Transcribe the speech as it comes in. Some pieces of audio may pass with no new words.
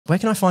where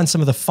can I find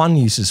some of the fun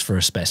uses for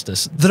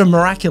asbestos that are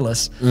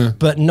miraculous,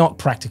 but not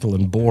practical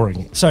and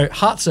boring? So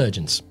heart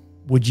surgeons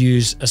would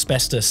use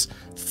asbestos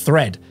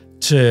thread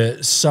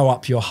to sew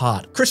up your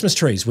heart. Christmas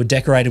trees were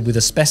decorated with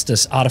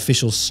asbestos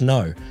artificial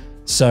snow.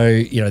 So,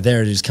 you know,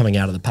 there it is coming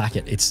out of the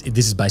packet.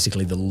 This is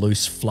basically the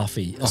loose,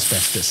 fluffy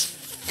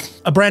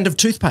asbestos. A brand of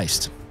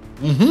toothpaste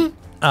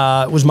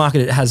was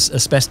marketed. It has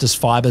asbestos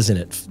fibres in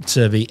it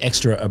to be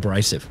extra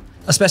abrasive.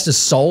 Asbestos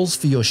soles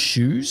for your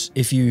shoes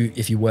if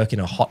you work in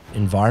a hot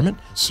environment.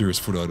 Serious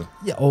foot odour.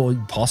 Yeah, or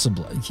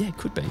possibly. Yeah, it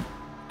could be.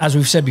 As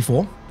we've said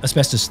before,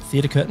 asbestos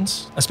theatre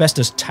curtains,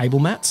 asbestos table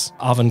mats,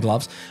 oven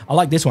gloves. I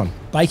like this one,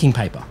 baking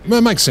paper.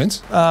 That makes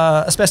sense.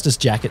 Asbestos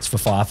jackets for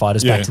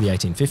firefighters back to the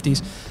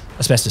 1850s.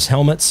 Asbestos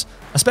helmets.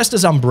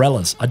 Asbestos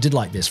umbrellas. I did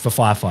like this for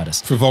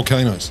firefighters. For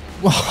volcanoes.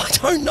 Well, I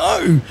don't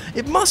know.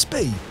 It must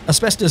be.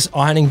 Asbestos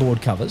ironing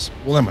board covers.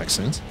 Well, that makes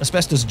sense.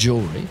 Asbestos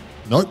jewellery.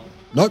 Nope.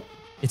 Nope.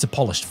 It's a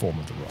polished form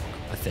of the rock,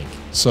 I think.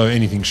 So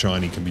anything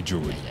shiny can be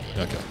jewellery.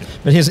 Yeah. Okay.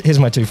 But here's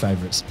my two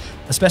favourites.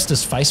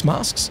 Asbestos face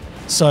masks.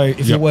 So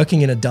if you're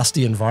working in a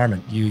dusty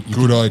environment, you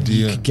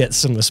could get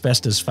some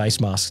asbestos face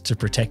masks to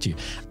protect you.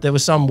 There were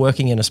some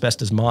working in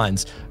asbestos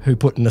mines who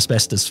put an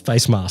asbestos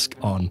face mask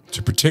on.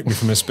 To protect me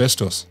from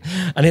asbestos.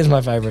 And here's my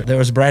favourite. There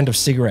was a brand of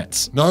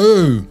cigarettes.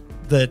 No.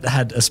 That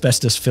had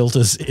asbestos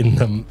filters in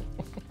them.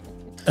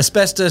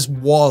 Asbestos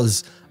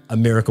was a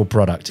miracle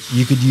product.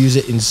 You could use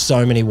it in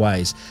so many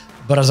ways.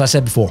 But as I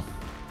said before,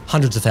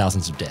 hundreds of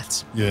thousands of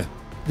deaths. Yeah.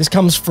 This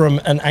comes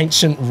from an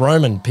ancient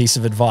Roman piece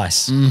of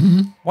advice.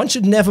 One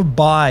should never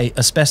buy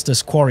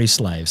asbestos quarry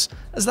slaves,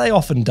 as they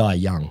often die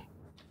young.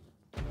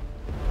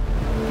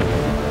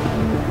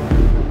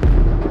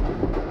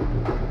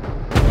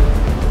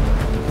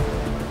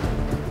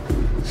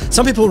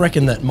 Some people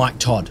reckon that Mike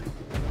Todd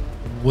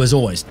was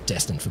always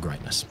destined for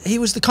greatness. He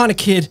was the kind of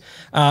kid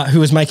who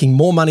was making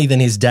more money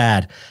than his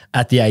dad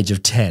at the age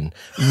of 10,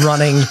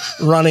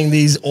 running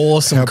these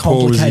awesome, How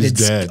complicated.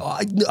 Poor was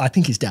his dad? I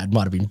think his dad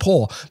might have been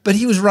poor, but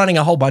he was running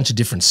a whole bunch of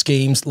different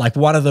schemes. Like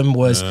one of them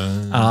was,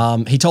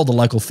 he told the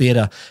local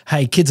theatre,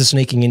 "Hey, kids are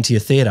sneaking into your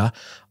theatre.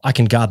 I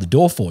can guard the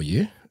door for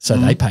you." So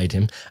they paid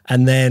him,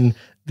 and then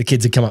the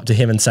kids would come up to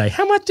him and say,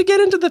 "How much to get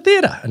into the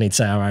theatre?" And he'd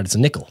say, "All right, it's a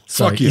nickel."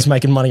 So he's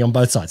making money on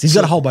both sides. He's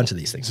got a whole bunch of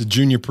these things. He's a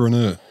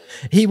juniorpreneur.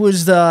 He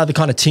was the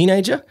kind of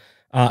teenager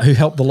who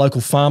helped the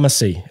local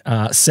pharmacy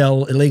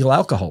sell illegal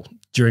alcohol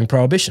during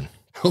Prohibition.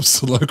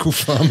 Helps the local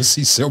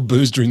pharmacy sell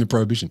booze during the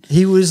Prohibition.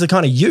 He was the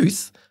kind of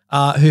youth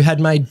who had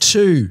made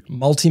 2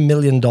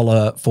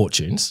 multi-million-dollar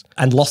fortunes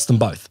and lost them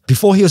both.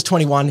 Before he was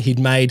 21, he'd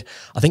made,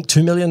 I think,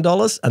 $2 million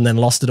and then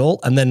lost it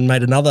all, and then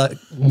made another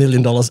 $1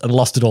 million and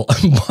lost it all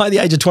by the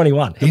age of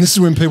 21. And this is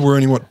when people were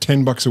earning, what,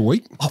 $10 a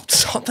week? Oh,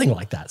 something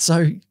like that.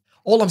 So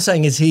all I'm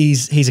saying is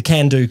he's a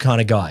can-do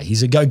kind of guy.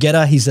 He's a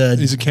go-getter. He's a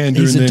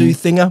can-do. He's a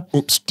do-thinger.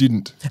 Oops,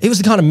 didn't. He was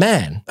the kind of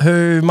man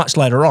who, much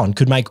later on,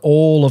 could make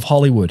all of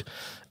Hollywood,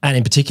 and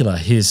in particular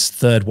his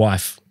third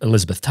wife,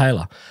 Elizabeth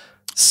Taylor,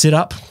 sit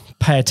up,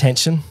 pay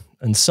attention,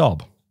 and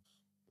sob.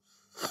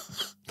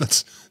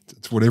 That's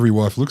what every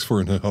wife looks for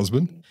in her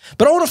husband.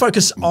 But I want to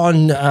focus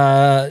on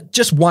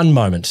just one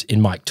moment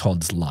in Mike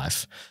Todd's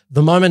life,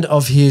 the moment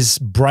of his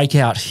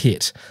breakout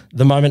hit,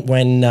 the moment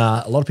when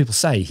a lot of people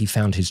say he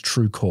found his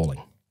true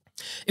calling.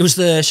 It was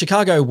the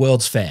Chicago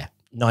World's Fair,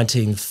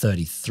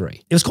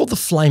 1933. It was called the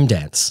Flame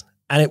Dance,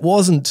 and it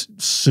wasn't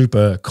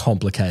super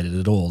complicated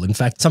at all. In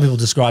fact, some people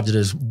described it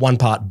as one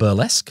part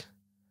burlesque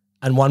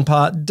and one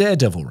part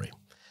daredevilry.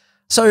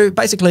 So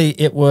basically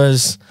it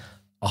was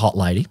a hot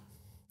lady.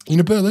 In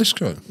a burlesque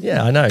show?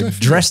 Yeah, I know.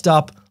 Dressed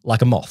up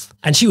like a moth.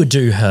 And she would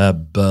do her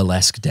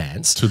burlesque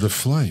dance. To the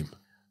flame.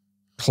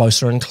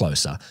 Closer and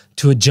closer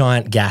to a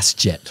giant gas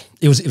jet.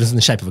 It was in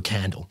the shape of a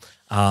candle.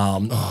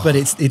 But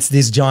it's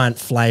this giant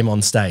flame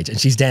on stage, and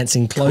she's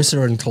dancing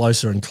closer and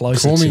closer and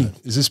closer. Call to me,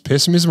 it. Is this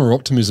pessimism or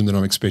optimism that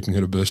I'm expecting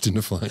her to burst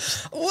into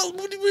flames? Well,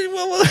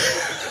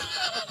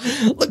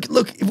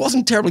 look, it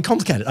wasn't terribly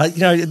complicated. I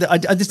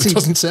just think, it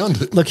doesn't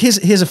sound it. Look,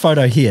 here's a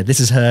photo here.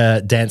 This is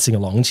her dancing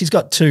along, and she's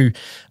got 2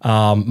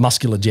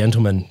 muscular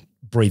gentlemen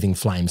breathing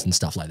flames and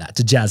stuff like that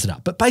to jazz it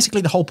up. But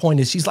basically the whole point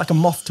is she's like a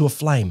moth to a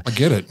flame. I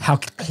get it. How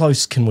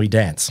close can we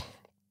dance?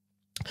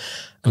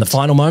 And the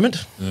final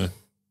moment,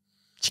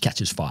 she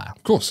catches fire.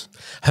 Of course.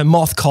 Her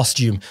moth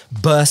costume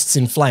bursts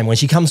in flame. When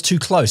she comes too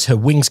close, her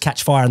wings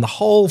catch fire and the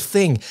whole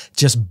thing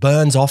just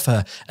burns off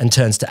her and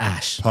turns to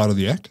ash. Part of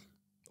the act?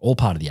 All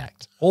part of the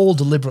act. All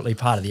deliberately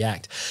part of the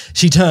act.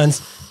 She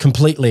turns,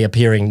 completely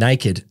appearing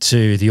naked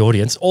to the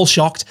audience, all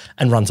shocked,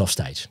 and runs off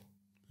stage.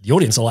 The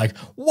audience are like,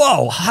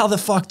 "Whoa, how the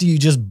fuck do you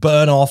just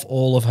burn off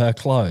all of her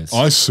clothes?"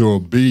 I saw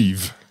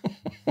Beeve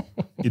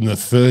in the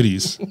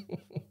 30s.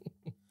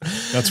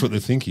 That's what they're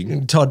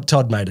thinking.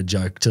 Todd made a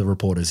joke to the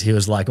reporters. He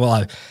was like,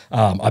 "Well,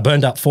 I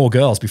burned up 4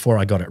 girls before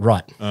I got it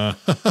right." But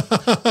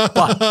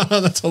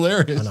that's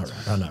hilarious.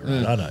 I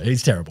know.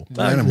 He's terrible.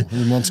 Animal, a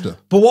monster.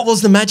 But what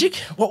was the magic?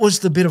 What was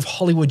the bit of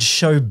Hollywood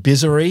show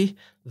bizarrery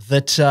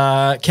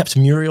that kept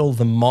Muriel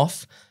the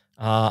moth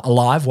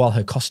alive while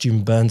her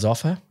costume burns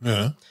off her?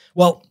 Yeah.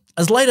 Well,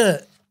 as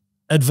later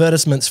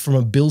advertisements from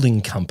a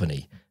building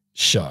company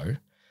show.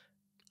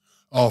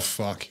 Oh,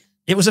 fuck.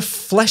 It was a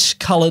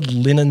flesh-coloured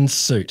linen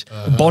suit,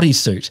 a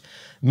bodysuit,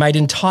 made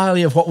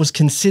entirely of what was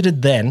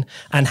considered then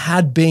and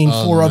had been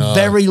for a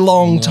very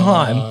long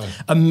time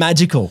a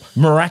magical,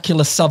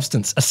 miraculous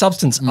substance, a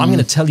substance I'm going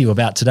to tell you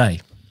about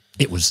today.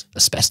 It was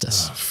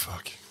asbestos. Oh,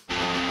 fuck.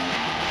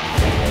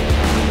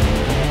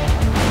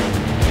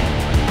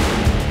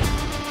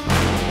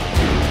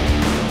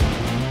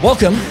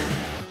 Welcome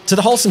to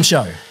The Wholesome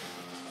Show.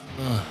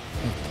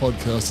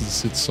 Podcast that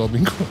sits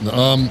sobbing.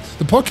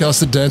 The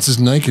podcast that dances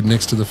naked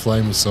next to the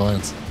flame of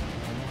science.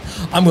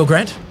 I'm Will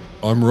Grant.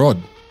 I'm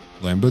Rod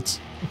Lamberts.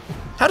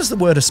 How does the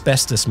word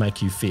asbestos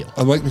make you feel?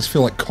 It makes me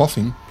feel like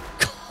coughing.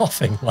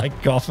 Coughing,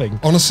 like coughing.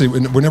 Honestly,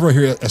 whenever I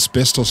hear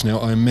asbestos now,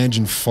 I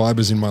imagine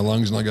fibres in my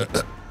lungs and I go,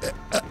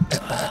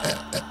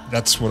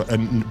 that's what,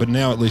 but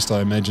now at least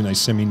I imagine a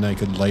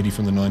semi-naked lady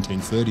from the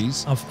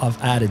 1930s. I've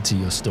added to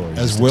your story.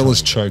 As well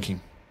as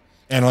choking.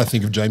 And I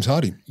think of James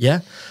Hardy.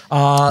 Yeah.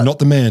 Not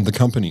the man, the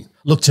company.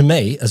 Look, to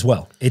me as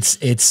well, it's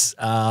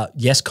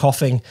yes,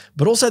 coughing,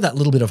 but also that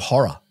little bit of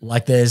horror.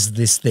 Like there's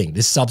this thing,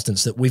 this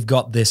substance that we've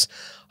got this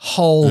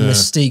whole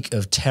mystique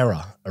of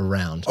terror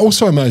around.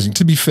 Also amazing.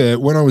 To be fair,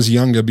 when I was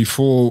younger,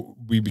 before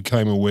we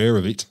became aware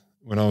of it,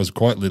 when I was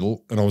quite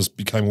little and I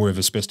became aware of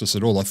asbestos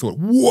at all, I thought,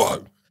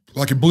 whoa.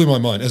 Like it blew my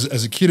mind.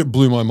 As a kid, it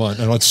blew my mind.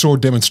 And I saw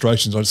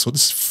demonstrations. I just thought,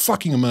 this is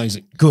fucking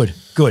amazing. Good.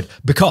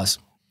 Because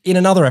in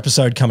another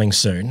episode coming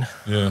soon,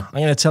 I'm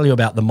going to tell you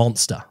about the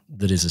monster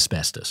that is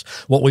asbestos,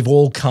 what we've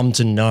all come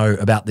to know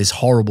about this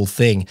horrible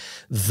thing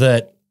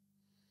that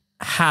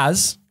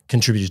has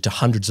contributed to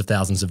hundreds of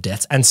thousands of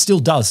deaths and still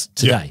does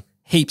today,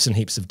 heaps and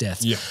heaps of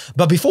deaths. Yeah.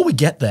 But before we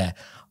get there,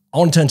 I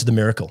want to turn to the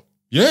miracle,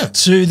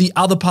 to the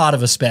other part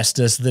of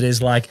asbestos that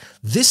is like,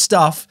 this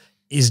stuff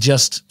is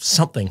just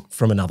something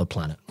from another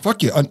planet.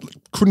 Fuck yeah, I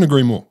couldn't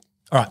agree more.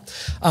 All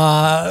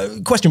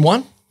right, question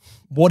one,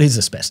 what is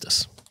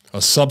asbestos?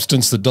 A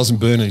substance that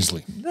doesn't burn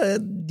easily.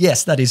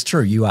 Yes, that is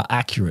true. You are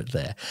accurate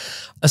there.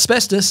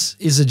 Asbestos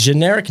is a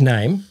generic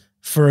name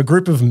for a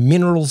group of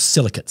mineral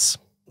silicates,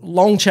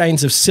 long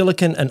chains of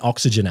silicon and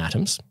oxygen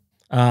atoms,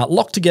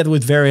 locked together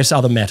with various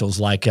other metals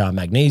like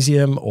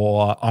magnesium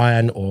or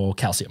iron or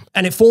calcium.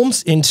 And it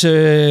forms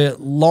into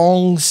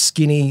long,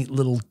 skinny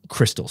little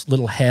crystals,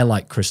 little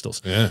hair-like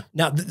crystals. Yeah.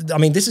 Now, I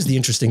mean, this is the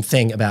interesting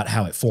thing about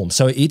how it forms.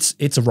 So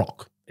it's a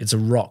rock. It's a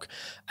rock.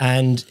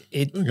 And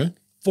it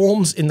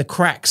forms in the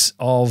cracks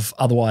of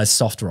otherwise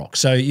soft rock.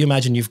 So you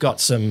imagine you've got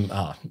some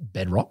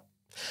bedrock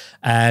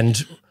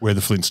and where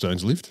the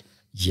Flintstones lived.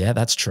 Yeah,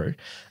 that's true.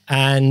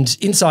 And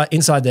inside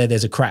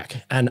there's a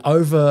crack. And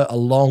over a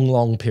long,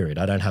 long period,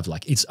 I don't have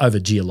it's over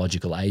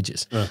geological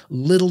ages,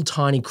 little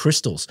tiny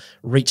crystals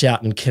reach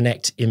out and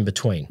connect in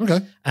between. Okay.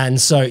 And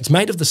so it's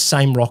made of the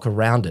same rock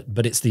around it,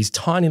 but it's these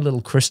tiny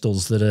little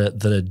crystals that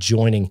are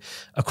joining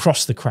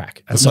across the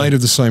crack. And made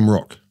of the same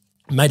rock.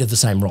 Made of the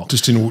same rock.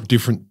 Just in a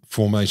different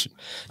formation.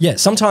 Yeah,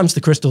 sometimes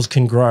the crystals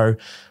can grow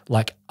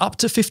up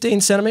to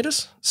 15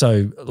 centimeters,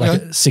 so a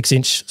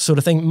 6-inch sort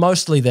of thing.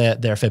 Mostly they're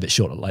a fair bit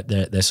shorter,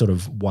 they're sort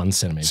of 1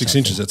 centimeter. 6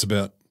 inches, that's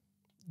about.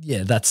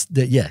 Yeah,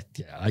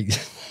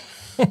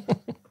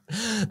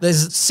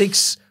 there's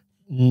 6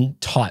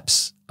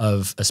 types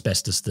of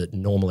asbestos that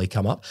normally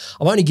come up.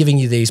 I'm only giving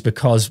you these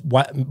because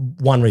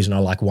one reason I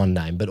like one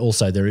name, but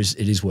also it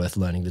is worth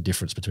learning the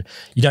difference between.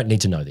 You don't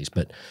need to know these,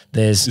 but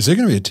there's. Is there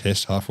going to be a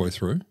test halfway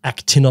through?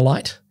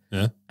 Actinolite,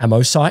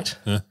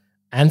 amosite,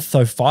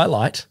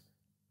 anthophyllite,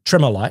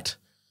 tremolite,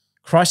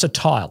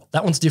 chrysotile.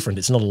 That one's different.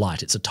 It's not a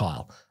light, it's a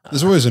tile.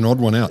 There's always an odd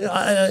one out.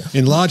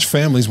 In large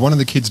families, one of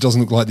the kids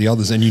doesn't look like the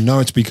others, and you know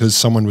it's because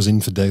someone was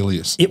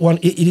infidelious.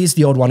 It is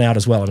the odd one out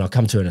as well, and I'll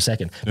come to it in a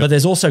second. But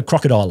there's also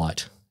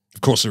crocodilite. Of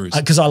course there is.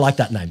 Because I like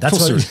that name. That's of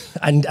course there is.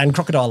 And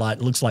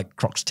crocodilite looks like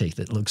croc's teeth.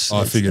 It looks.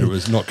 I figured it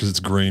was not because it's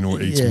green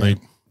or eats meat.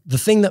 The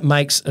thing that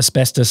makes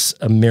asbestos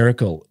a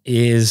miracle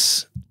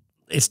is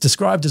it's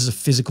described as a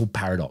physical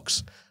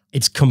paradox.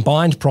 It's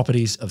combined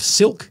properties of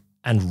silk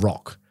and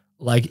rock.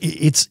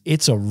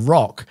 It's a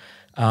rock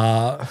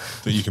that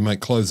you can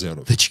make clothes out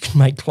of. That you can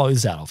make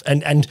clothes out of.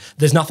 And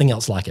there's nothing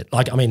else like it.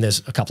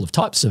 There's a couple of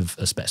types of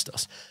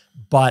asbestos.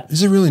 But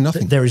is there really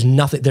nothing? There is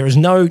nothing. There is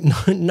no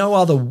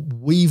other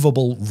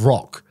weaveable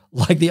rock.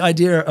 Like the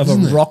idea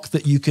of rock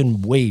that you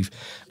can weave.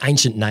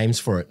 Ancient names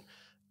for it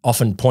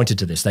often pointed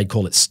to this. They'd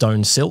call it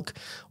stone silk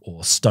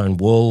or stone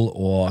wool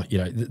or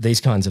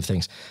these kinds of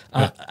things.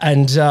 Not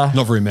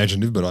very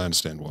imaginative, but I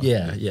understand why.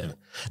 Yeah.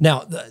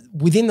 Now,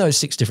 within those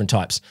 6 different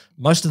types,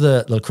 most of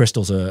the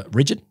crystals are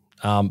rigid.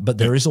 But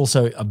there is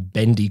also a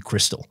bendy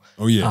crystal.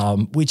 Oh yeah.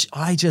 Which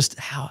I just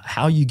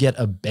how you get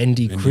a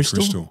bendy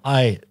crystal.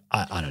 I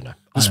don't know.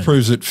 This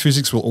proves that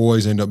physics will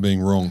always end up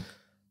being wrong.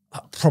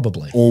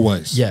 Probably.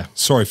 Always. Yeah.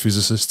 Sorry,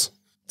 physicists.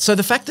 So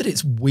the fact that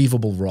it's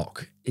weaveable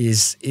rock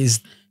is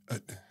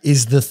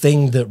the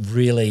thing that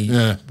really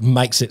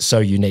makes it so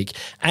unique,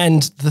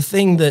 and the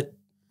thing that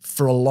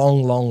for a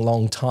long, long,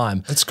 long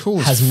time. That's cool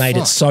as Has made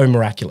it fuck. so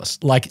miraculous.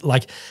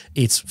 Like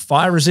it's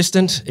fire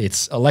resistant,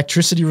 it's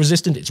electricity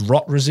resistant, it's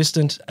rot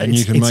resistant, And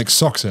you can make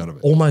socks out of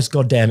it. almost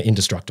goddamn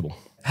indestructible.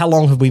 How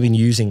long have we been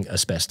using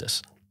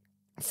asbestos?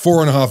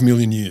 4.5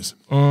 million years.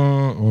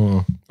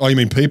 Oh, you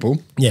mean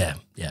people? Yeah.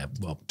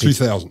 Well,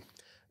 2,000.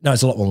 no,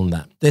 it's a lot more than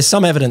that. There's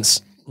some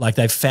evidence, like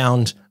they've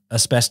found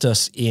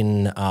asbestos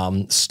in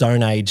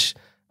Stone Age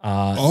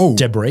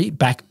debris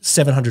back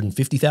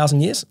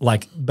 750,000 years.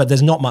 But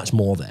there's not much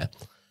more there.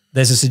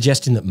 There's a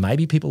suggestion that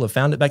maybe people have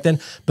found it back then,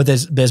 but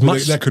there's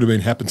much. That could have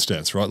been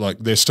happenstance, right? Like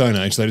they're Stone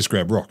Age, they just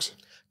grab rocks.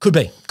 Could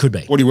be.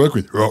 What do you work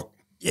with? Rock.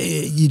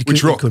 Yeah,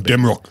 Which rock?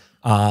 Dem rock.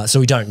 So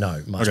we don't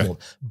know much more.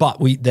 But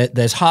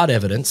there's hard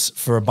evidence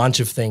for a bunch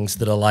of things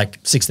that are like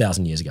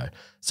 6,000 years ago.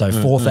 So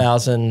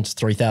 4,000,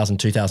 3,000,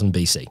 2,000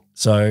 BC.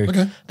 So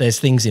there's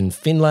things in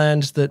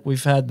Finland that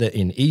we've had, that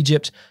in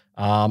Egypt.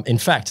 In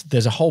fact,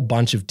 there's a whole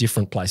bunch of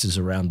different places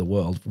around the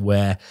world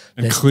where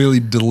And clearly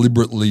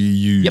deliberately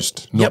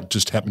used, not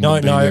just happened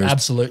to be No, there.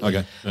 absolutely.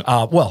 Okay.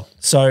 Yep.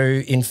 So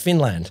in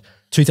Finland,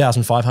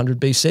 2,500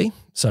 BC,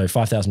 so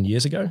 5,000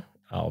 years ago,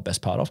 or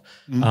best part of,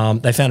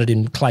 they found it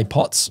in clay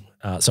pots.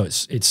 So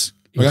it's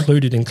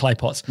included in clay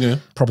pots,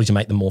 probably to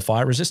make them more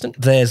fire resistant.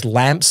 There's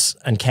lamps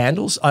and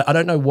candles. I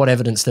don't know what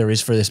evidence there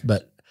is for this,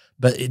 but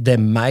there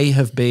may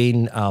have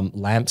been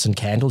lamps and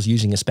candles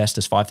using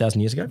asbestos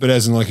 5,000 years ago. But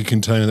as in like a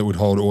container that would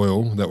hold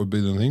oil, that would be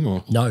the thing,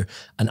 or? No,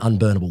 an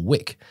unburnable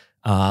wick.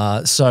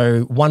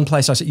 So one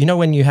place I said,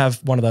 when you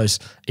have one of those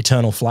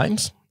eternal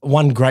flames,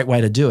 one great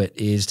way to do it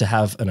is to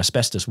have an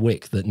asbestos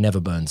wick that never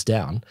burns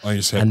down. I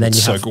just have to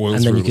soak oil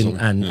and then through you it or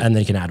can and then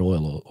you can add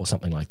oil or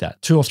something like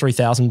that. 2,000 or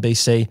 3,000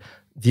 BC,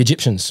 the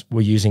Egyptians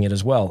were using it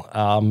as well,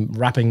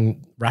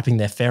 wrapping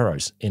their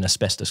pharaohs in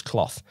asbestos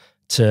cloth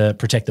to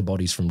protect the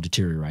bodies from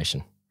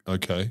deterioration.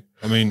 Okay.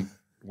 I mean,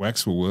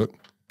 wax will work.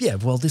 Yeah,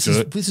 well, this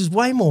is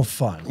way more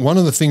fun. One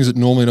of the things that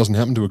normally doesn't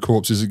happen to a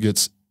corpse is it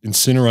gets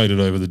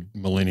incinerated over the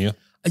millennia.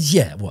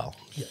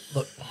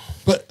 Look.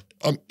 But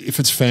if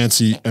it's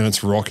fancy and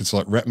it's rock, it's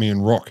like wrap me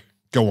in rock.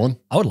 Go on.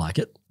 I would like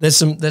it. There's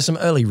some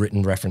early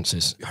written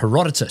references.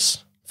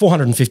 Herodotus,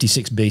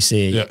 456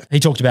 BC, he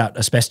talked about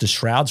asbestos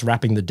shrouds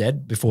wrapping the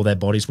dead before their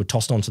bodies were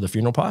tossed onto the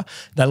funeral pyre.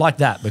 They like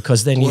that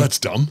because then that's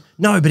dumb.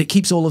 No, but it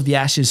keeps all of the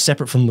ashes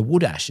seperate from the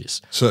wood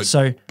ashes.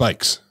 So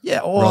bakes. Yeah,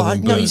 or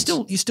no,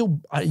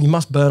 you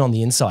must burn on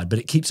the inside, but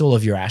it keeps all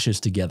of your ashes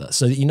together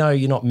so that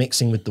you're not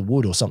mixing with the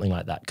wood or something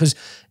like that. Because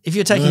if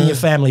you're taking your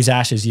family's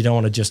ashes, you don't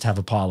want to just have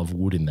a pile of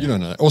wood in there. You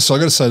don't know. Also, I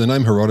got to say the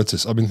name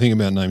Herodotus, I've been thinking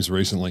about names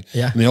recently.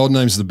 Yeah. And the old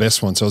name's the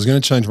best one. So I was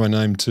going to change my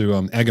name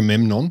to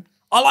Agamemnon.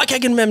 I like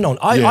Agamemnon.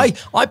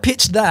 I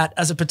pitched that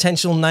as a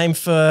potential name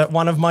for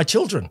one of my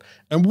children.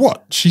 And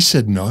what? She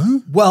said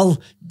no?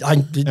 Well,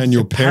 and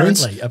your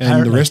parents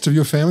and the rest of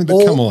your family?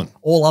 But come on.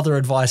 All other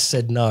advice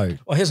said no.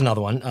 Well, here's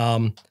another one.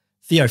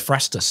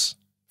 Theophrastus.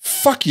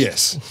 Fuck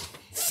yes.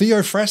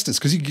 Theophrastus,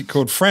 because you get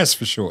called Fras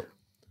for short.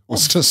 Or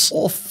Stus.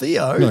 Or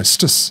Theo. No,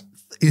 Stus.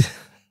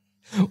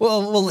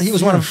 Well, he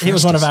was one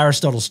of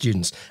Aristotle's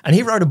students, and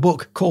he wrote a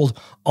book called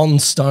On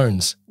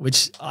Stones,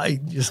 which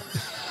I just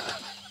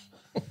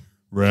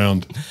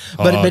round.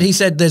 But he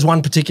said there's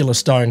one particular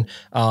stone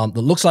that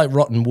looks like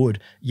rotten wood,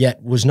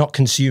 yet was not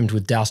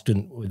consumed doused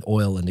with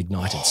oil and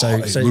ignited. So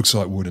it looks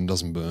like wood and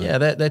doesn't burn. Yeah,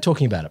 they're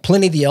talking about it.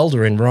 Pliny the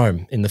Elder in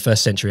Rome in the 1st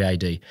century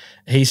AD,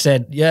 he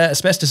said, yeah,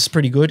 asbestos is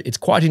pretty good. It's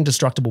quite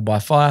indestructible by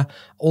fire.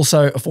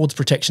 Also affords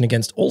protection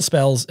against all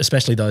spells,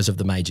 especially those of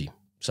the magi.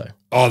 So.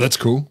 Oh, that's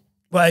cool.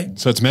 Well,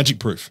 so it's magic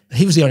proof.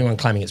 He was the only one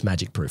claiming it's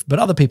magic proof, but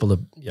other people are.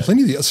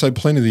 Pliny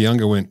the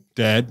Younger went,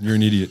 Dad, you're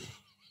an idiot.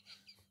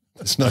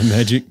 It's no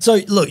magic. So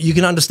look, you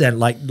can understand,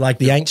 like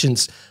the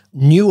ancients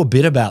knew a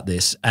bit about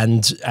this,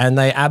 and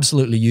they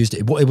absolutely used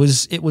it.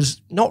 It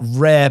was not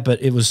rare,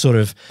 but it was sort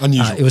of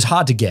unusual. It was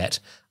hard to get.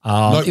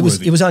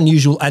 It was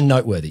unusual and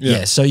noteworthy.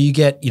 Yeah. So you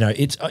get,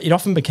 it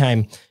often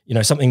became,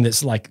 something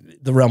that's like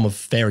the realm of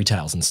fairy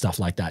tales and stuff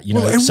like that.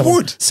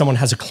 Someone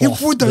has a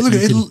cloth. It would though. Look,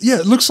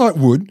 it looks like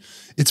wood.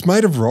 It's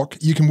made of rock.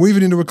 You can weave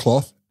it into a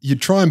cloth. You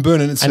try and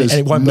burn it, and it says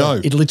it won't no.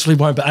 Burn. It literally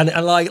won't burn. And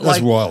that's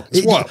wild.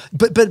 It's wild.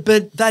 But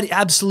that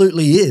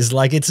absolutely is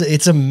like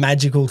it's a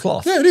magical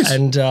cloth. Yeah, it is.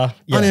 And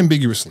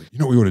unambiguously. You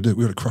know what we ought to do?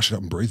 We ought to crush it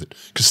up and breathe it.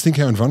 Because think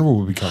how invulnerable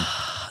we'll become.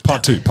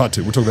 Part two.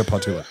 We'll talk about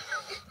part 2 later.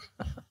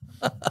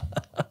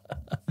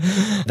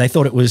 They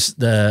thought it was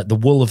the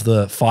wool of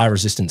the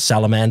fire-resistant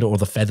salamander or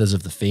the feathers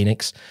of the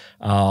phoenix.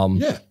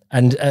 That's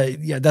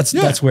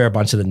where a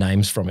bunch of the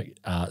names from it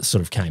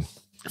sort of came.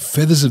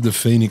 Feathers of the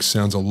phoenix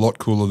sounds a lot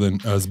cooler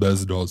than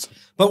asbestos.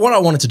 But what I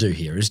wanted to do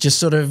here is just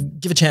sort of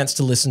give a chance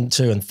to listen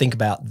to and think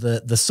about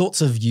the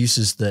sorts of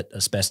uses that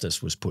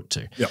asbestos was put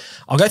to. Yep.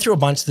 I'll go through a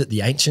bunch that the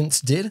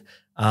ancients did,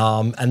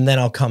 and then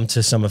I'll come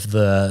to some of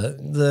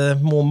the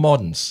more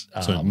moderns.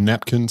 So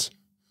napkins.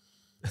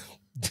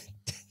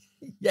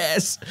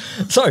 Yes.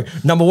 So,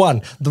 number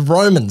 1, the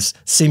Romans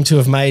seem to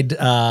have made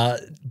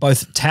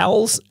both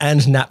towels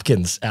and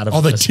napkins out of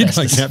asbestos. Did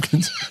make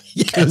napkins?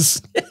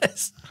 Yes.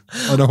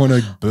 I don't want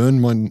to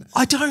burn my.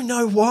 I don't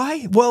know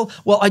why. Well,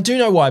 I do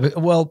know why,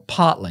 but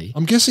partly.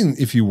 I'm guessing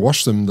if you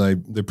wash them,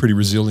 they're pretty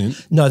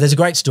resilient. No, there's a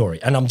great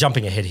story, and I'm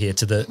jumping ahead here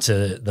to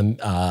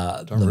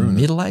the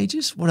Middle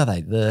Ages. What are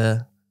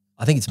they?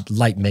 I think it's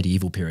late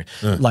medieval period,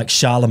 like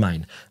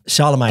Charlemagne.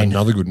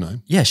 Another good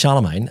name. Yeah,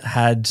 Charlemagne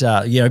had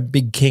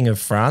big king of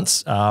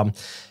France.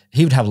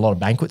 He would have a lot of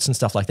banquets and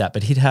stuff like that,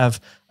 but he'd have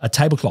a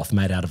tablecloth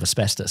made out of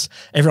asbestos.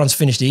 Everyone's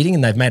finished eating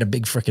and they've made a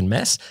big freaking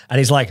mess, and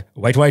he's like,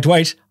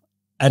 wait.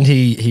 And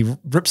he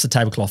rips the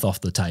tablecloth off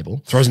the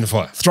table. Throws it in the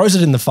fire. Throws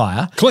it in the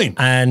fire. Clean.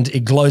 And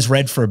it glows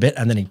red for a bit,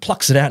 and then he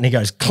plucks it out and he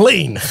goes,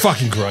 clean.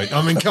 Fucking great.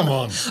 I mean, come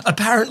on.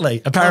 Apparently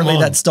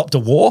that stopped a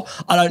war.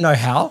 I don't know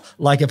how.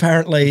 Like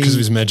apparently. Because of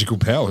his magical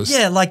powers.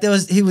 Yeah, like there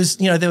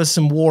was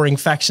some warring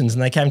factions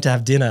and they came to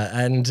have dinner,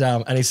 and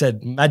he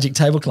said, magic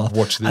tablecloth.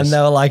 Watch this. And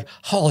they were like,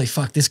 holy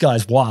fuck, this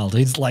guy's wild.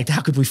 He's like,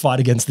 how could we fight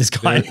against this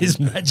guy and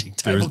his magic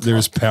tablecloth? There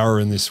is power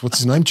in this. What's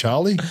his name?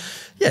 Charlie?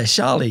 Yeah,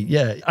 Charlie.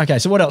 Yeah. Okay,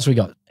 so what else we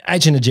got?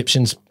 Ancient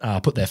Egyptians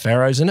put their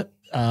pharaohs in it.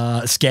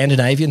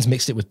 Scandinavians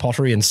mixed it with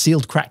pottery and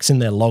sealed cracks in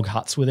their log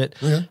huts with it.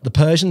 Okay. The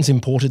Persians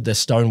imported their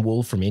stone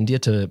wool from India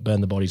to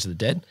burn the bodies of the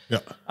dead.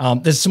 Yeah.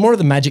 There's some more of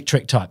the magic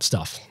trick type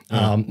stuff.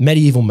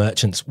 Medieval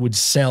merchants would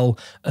sell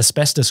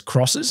asbestos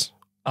crosses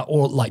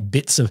or like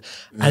bits of,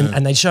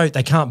 and they show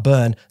they can't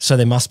burn, so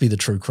they must be the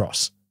true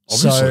cross.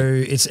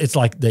 Obviously. So it's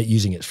like they're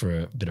using it for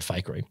a bit of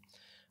fakery.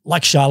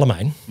 Like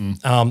Charlemagne,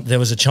 there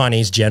was a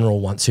Chinese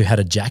general once who had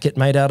a jacket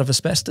made out of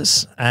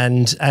asbestos,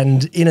 and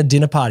in a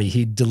dinner party,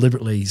 he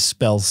deliberately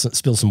spilled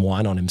some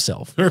wine on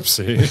himself.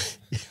 Oopsie.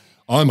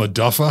 I'm a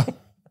duffer.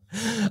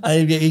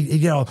 And he'd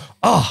go,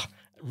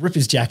 rip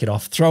his jacket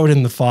off, throw it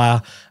in the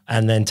fire,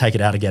 and then take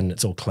it out again, and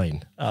it's all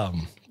clean.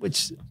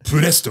 Which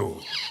Presto.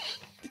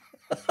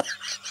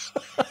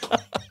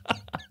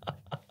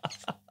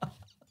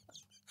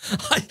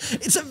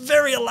 It's a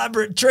very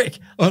elaborate trick.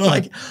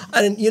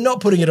 And you're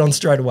not putting it on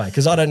straight away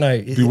because I don't know.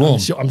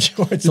 I'm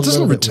sure it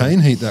doesn't retain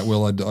heat that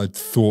well. I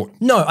thought.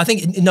 No, I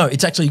think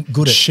it's actually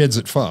good. It sheds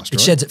it fast.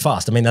 It sheds it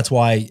fast. I mean, that's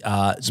why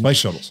space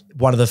shuttles.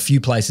 One of the few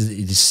places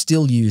it is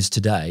still used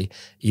today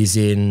is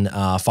in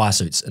fire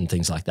suits and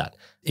things like that.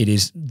 It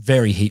is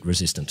very heat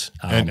resistant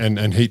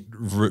and heat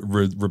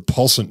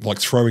repulsant. Like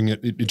throwing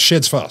it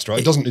sheds fast, right?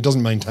 It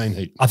doesn't maintain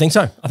heat. I think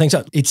so.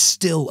 It's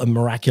still a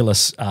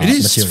miraculous. It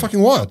is. Material. It's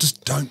fucking wild.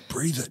 Just don't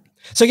breathe it.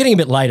 So getting a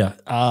bit later,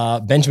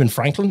 Benjamin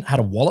Franklin had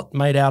a wallet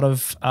made out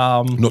of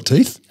not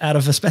teeth, out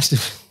of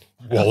asbestos.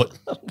 Wallet.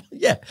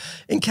 Yeah,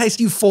 in case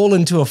you fall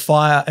into a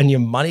fire and your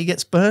money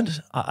gets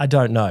burned. I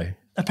don't know.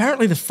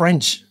 Apparently the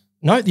French.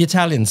 No, the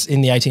Italians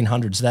in the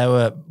 1800s, they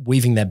were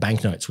weaving their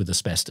banknotes with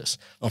asbestos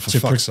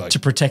to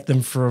protect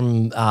them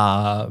from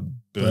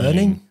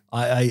burning.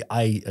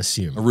 I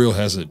assume. A real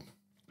hazard.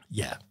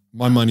 Yeah.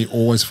 My money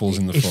always falls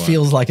in the fire. It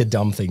feels like a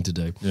dumb thing to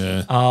do.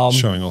 Yeah,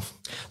 showing off.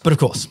 But of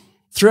course,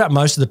 throughout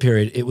most of the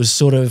period, it was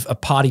sort of a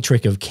party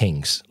trick of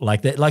kings.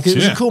 Like that, like it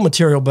was a cool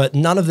material, but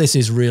none of this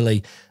is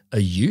really a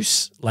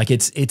use. Like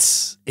it's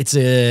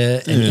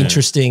an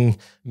interesting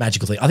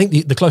magical thing. I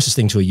think the closest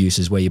thing to a use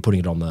is where you're putting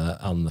it on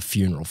the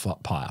funeral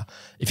pyre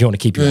if you want to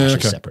keep your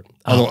ashes separate.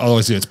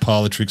 Otherwise, it's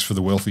parlor tricks for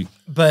the wealthy.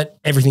 But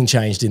everything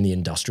changed in the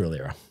industrial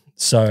era.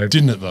 So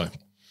didn't it though?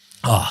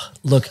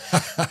 Look,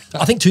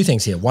 I think two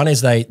things here. One is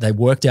they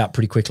worked out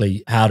pretty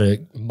quickly how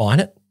to mine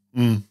it,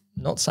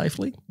 not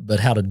safely, but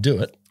how to do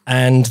it.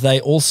 And they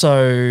also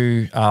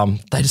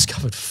they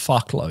discovered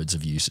fuckloads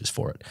of uses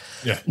for it.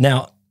 Yeah.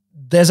 Now,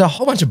 there's a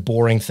whole bunch of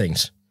boring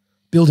things.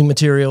 Building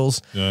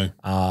materials,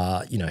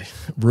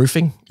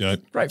 roofing,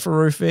 great for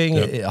roofing,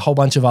 a whole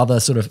bunch of other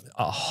sort of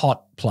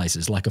hot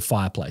places like a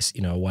fireplace,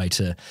 a way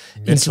to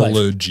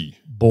metallurgy.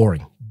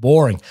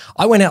 Boring.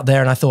 I went out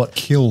there and I thought,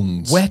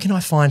 kilns. Where can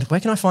I find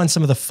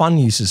some of the fun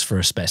uses for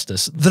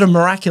asbestos that are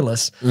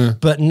miraculous,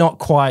 but not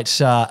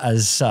quite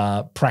as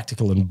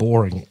practical and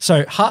boring?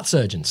 So heart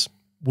surgeons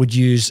would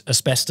use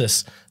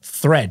asbestos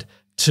thread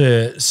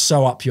to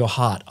sew up your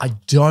heart. I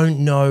don't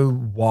know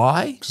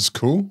why. Because it's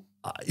cool.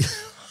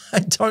 I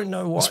don't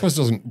know why. I suppose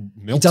it doesn't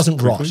melt. It doesn't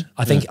quickly.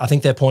 rot. I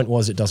think their point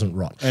was it doesn't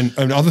rot. And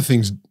other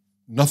things,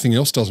 nothing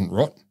else doesn't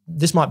rot.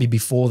 This might be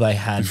before they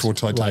had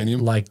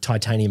titanium, like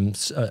titanium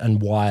and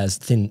wires,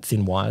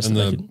 thin wires, and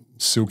the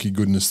silky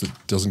goodness that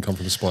doesn't come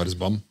from a spider's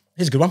bum.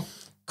 Here's a good one.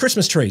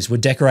 Christmas trees were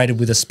decorated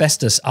with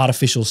asbestos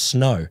artificial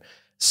snow.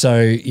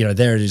 So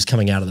there it is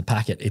coming out of the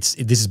packet. This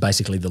is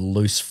basically the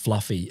loose,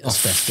 fluffy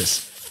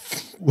asbestos.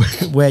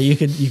 Where you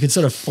could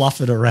sort of fluff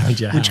it around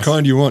your house. Which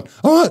kind do you want?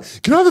 Oh,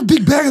 can I have a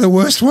big bag of the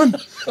worst one?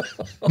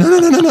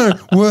 No.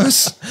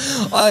 Worse.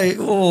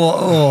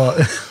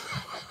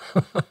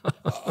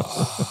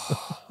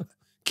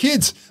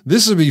 Kids,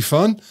 this will be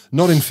fun.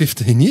 Not in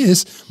 15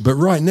 years, but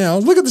right now,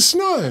 look at the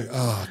snow.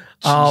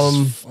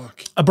 Oh,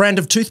 fuck. A brand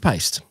of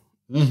toothpaste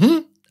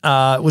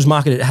was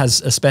marketed. It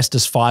has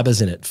asbestos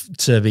fibres in it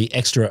to be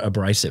extra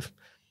abrasive.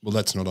 Well,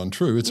 that's not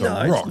untrue. It's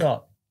a rock. It's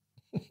not.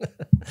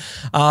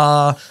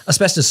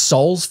 Asbestos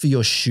soles for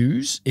your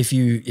shoes if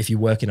you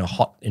work in a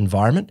hot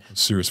environment.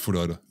 Serious foot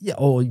odor. Yeah,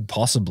 or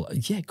possibly.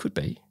 Yeah, it could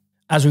be.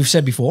 As we've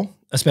said before,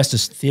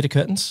 Asbestos theatre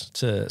curtains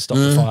to stop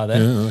the fire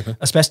there. Yeah, okay.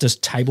 Asbestos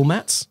table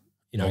mats,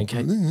 you know, in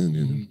case,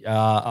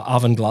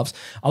 oven gloves.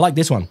 I like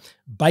this one,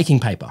 baking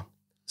paper.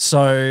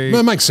 So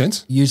That makes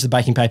sense. use the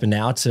baking paper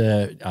now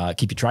to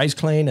keep your trays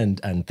clean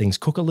and things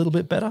cook a little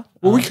bit better.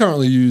 Well, we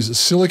currently use a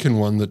silicon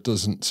one that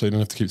doesn't, so you don't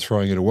have to keep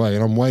throwing it away.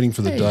 And I'm waiting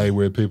for the day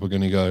where people are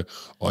going to go,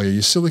 oh, yeah,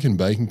 your silicon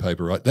baking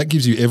paper, right? That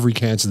gives you every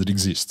cancer that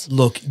exists.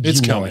 Look,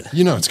 It's you know coming. it.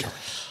 You know it's coming.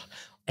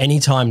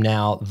 Anytime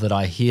now that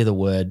I hear the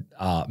word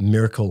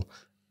miracle,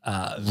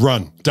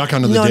 Run, duck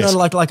under the desk.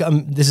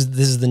 No, this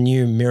is the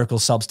new miracle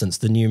substance,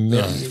 the new,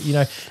 you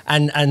know,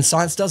 and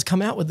science does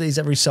come out with these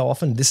every so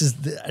often. It's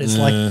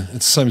like, it's the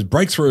same as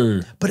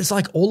breakthrough. but it's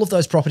like all of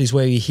those properties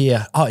where you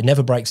hear, oh, it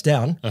never breaks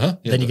down. Yeah,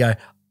 Then you go,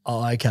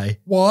 oh, okay.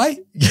 Why?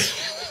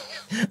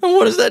 And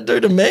what does that do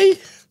to me?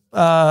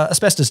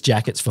 Asbestos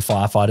jackets for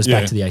firefighters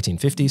back to the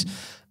 1850s,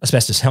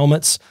 asbestos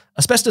helmets,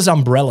 asbestos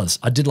umbrellas.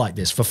 I did like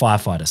this for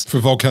firefighters. For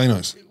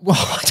volcanoes. Well,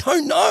 I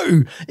don't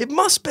know. It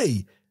must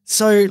be.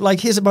 So, like,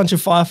 here's a bunch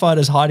of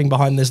firefighters hiding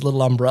behind this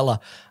little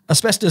umbrella.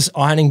 Asbestos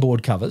ironing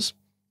board covers.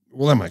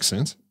 Well, that makes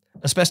sense.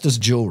 Asbestos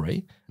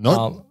jewelry.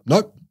 Nope.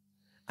 Nope.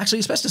 Actually,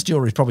 asbestos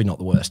jewelry is probably not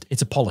the worst.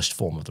 It's a polished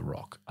form of the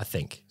rock, I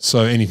think.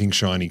 So anything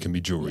shiny can be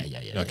jewelry.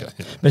 Yeah. Okay.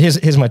 Yeah. But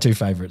here's my two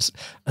favorites.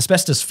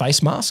 Asbestos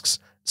face masks.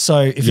 So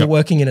if you're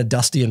working in a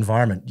dusty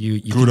environment,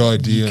 you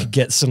could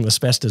get some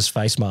asbestos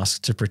face masks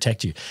to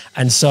protect you.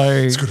 And so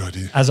It's a good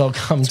idea. as I'll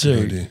come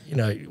to, you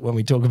know, when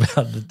we talk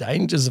about the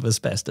dangers of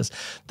asbestos,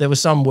 there were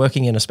some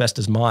working in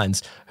asbestos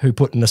mines who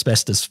put an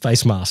asbestos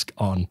face mask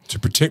on. To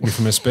protect me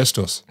from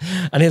asbestos.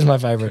 And here's my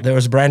favorite. There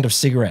was a brand of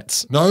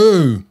cigarettes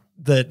No.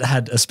 that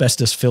had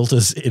asbestos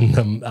filters in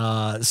them.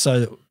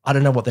 So I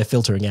don't know what they're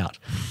filtering out.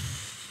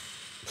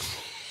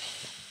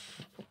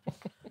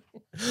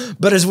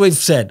 But as we've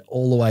said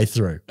all the way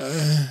through,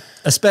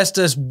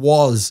 asbestos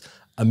was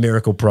a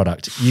miracle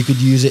product. You could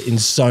use it in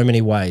so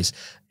many ways.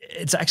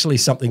 It's actually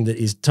something that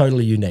is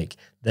totally unique.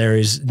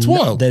 It's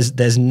wild.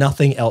 There's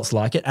nothing else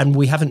like it, and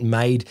we haven't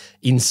made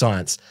in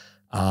science,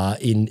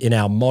 in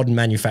our modern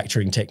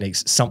manufacturing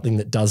techniques, something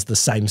that does the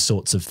same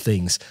sorts of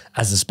things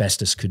as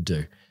asbestos could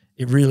do.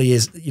 It really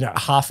is, you know,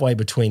 halfway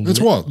between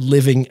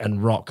living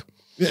and rock.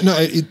 Yeah, no,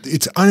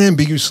 it's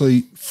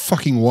unambiguously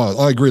fucking wild.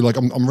 I agree. Like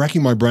I'm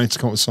racking my brains to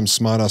come up with some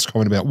smart ass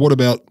comment about what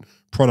about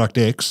product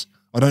X?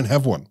 I don't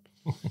have one.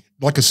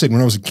 Like I said, when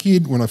I was a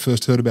kid, when I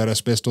first heard about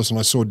asbestos and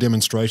I saw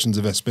demonstrations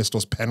of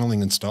asbestos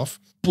paneling and stuff,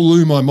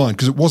 blew my mind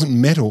because it wasn't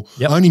metal.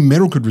 Yep. Only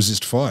metal could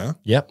resist fire.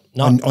 Yep.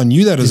 No, I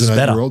knew that as an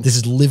 8-year-old. This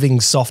is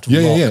living soft rock.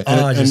 Yeah.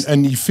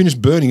 And you finish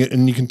burning it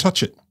and you can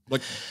touch it.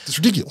 Like, it's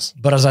ridiculous.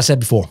 But as I said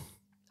before,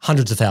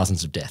 hundreds of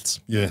thousands of deaths.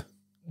 Yeah.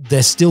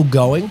 They're still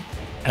going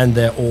and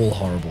they're all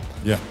horrible.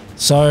 Yeah.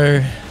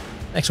 So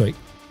next week,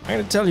 I'm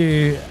going to tell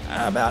you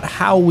about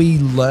how we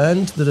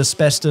learned that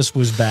asbestos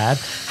was bad,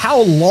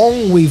 how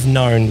long we've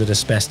known that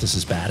asbestos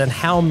is bad, and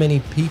how many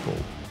people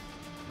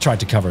tried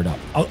to cover it up.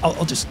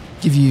 I'll just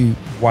give you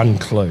one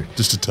clue.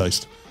 Just a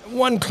taste.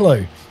 One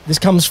clue. This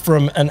comes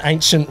from an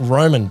ancient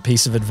Roman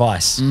piece of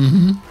advice.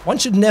 One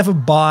should never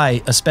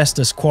buy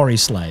asbestos quarry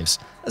slaves,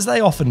 as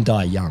they often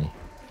die young.